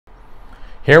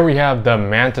Here we have the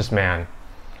Mantis Man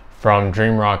from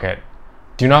Dreamrocket.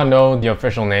 Do not know the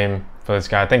official name for this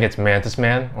guy. I think it's Mantis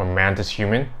Man or Mantis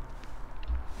Human.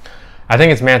 I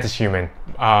think it's Mantis Human.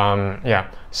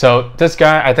 Yeah. So this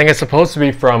guy, I think it's supposed to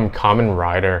be from Kamen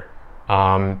Rider,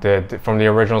 from the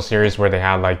original series where they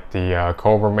had like the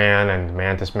Cobra Man and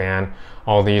Mantis Man,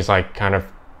 all these like kind of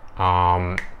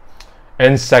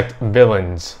insect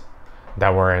villains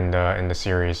that were in the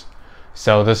series.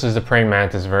 So this is the praying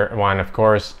mantis one, of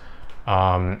course,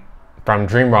 from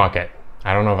Dreamrocket.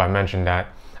 I don't know if I mentioned that.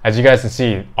 As you guys can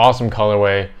see, awesome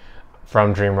colorway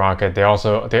from Dreamrocket.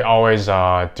 They always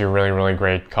do really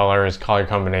great color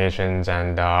combinations,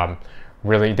 and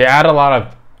really they add a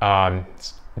lot of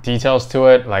details to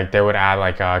it. Like they would add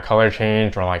like a color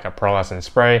change or like a pearlescent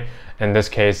spray. In this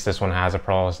case, this one has a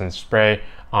pearlescent spray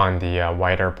on the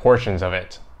whiter portions of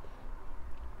it.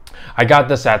 I got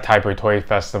this at Taipei Toy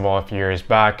Festival a few years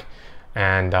back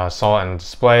and saw it on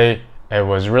display. It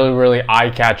was really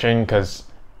eye-catching because,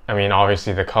 I mean,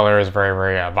 obviously the color is very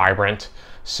vibrant,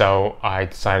 so I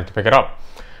decided to pick it up.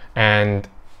 And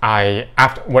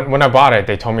when I bought it,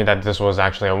 they told me that this was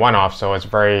actually a one-off, so it's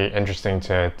very interesting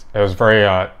it was very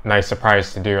nice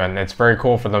surprise to do, and it's very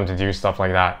cool for them to do stuff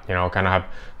like that, you know, kind of have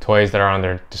toys that are on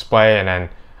their display and then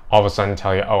all of a sudden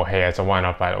tell you, oh hey, it's a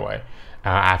one-off by the way.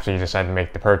 After you decide to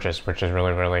make the purchase, which is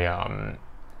really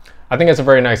I think it's a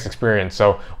very nice experience.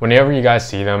 So whenever you guys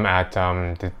see them at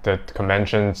the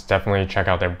conventions, definitely check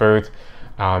out their booth.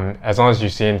 As long as you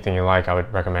see anything you like, I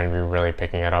would recommend you really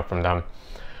picking it up from them.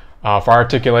 For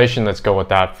articulation, let's go with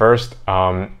that first.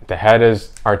 The head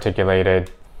is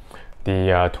articulated.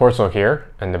 The torso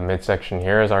here and the midsection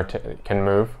here can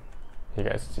move. You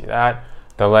guys see that.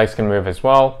 The legs can move as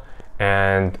well.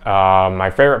 And my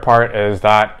favorite part is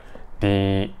that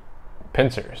the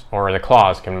pincers or the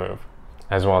claws can move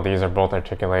as well. These are both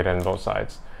articulated on both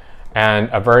sides. And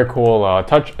a very cool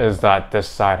touch is that this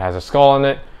side has a skull in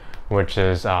it, which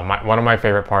is one of my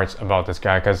favorite parts about this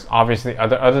guy, because obviously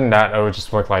other than that, it would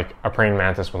just look like a praying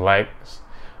mantis with legs,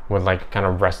 with like kind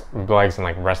of legs and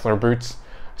like wrestler boots.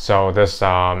 So this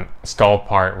skull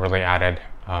part really added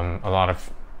a lot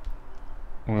of,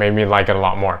 made me like it a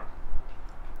lot more.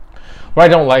 What I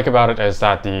don't like about it is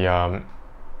that the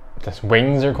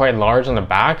wings are quite large on the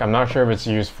back. I'm not sure if it's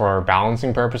used for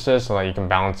balancing purposes so that you can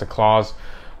balance the claws,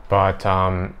 but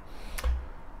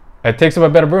it takes up a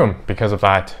bit of room because of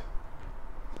that.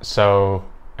 So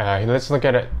let's look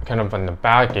at it kind of on the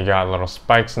back. You got little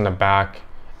spikes in the back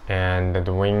and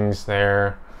the wings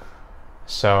there.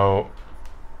 So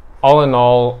all in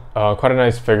all, quite a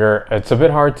nice figure. It's a bit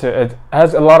hard to, it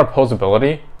has a lot of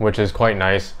posability, which is quite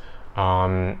nice.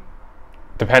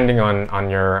 Depending on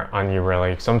you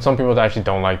really. Some people actually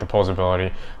don't like the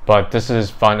posability, but this is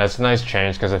fun. It's a nice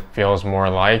change because it feels more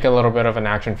like a little bit of an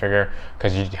action figure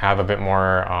because you have a bit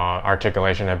more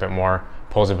articulation, a bit more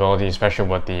posability, especially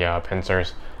with the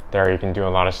pincers. There you can do a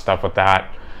lot of stuff with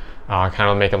that. Kind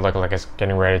of make it look like it's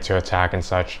getting ready to attack and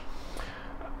such.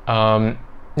 Yeah,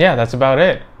 that's about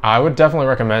it. I would definitely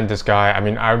recommend this guy. I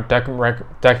mean, I would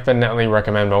definitely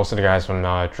recommend most of the guys from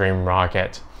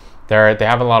Dreamrocket. They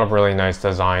have a lot of really nice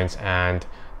designs, and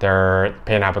their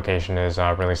paint application is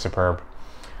really superb.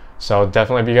 So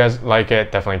definitely, if you guys like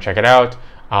it, definitely check it out.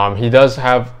 He does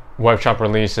have web shop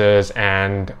releases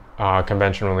and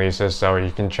convention releases, so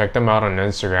you can check them out on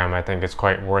Instagram. I think it's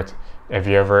quite worth, if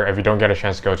you don't get a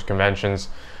chance to go to conventions,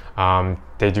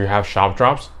 they do have shop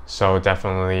drops. So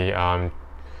definitely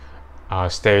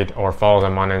stay or follow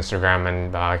them on Instagram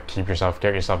and get yourself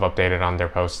updated on their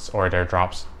posts or their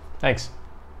drops. Thanks.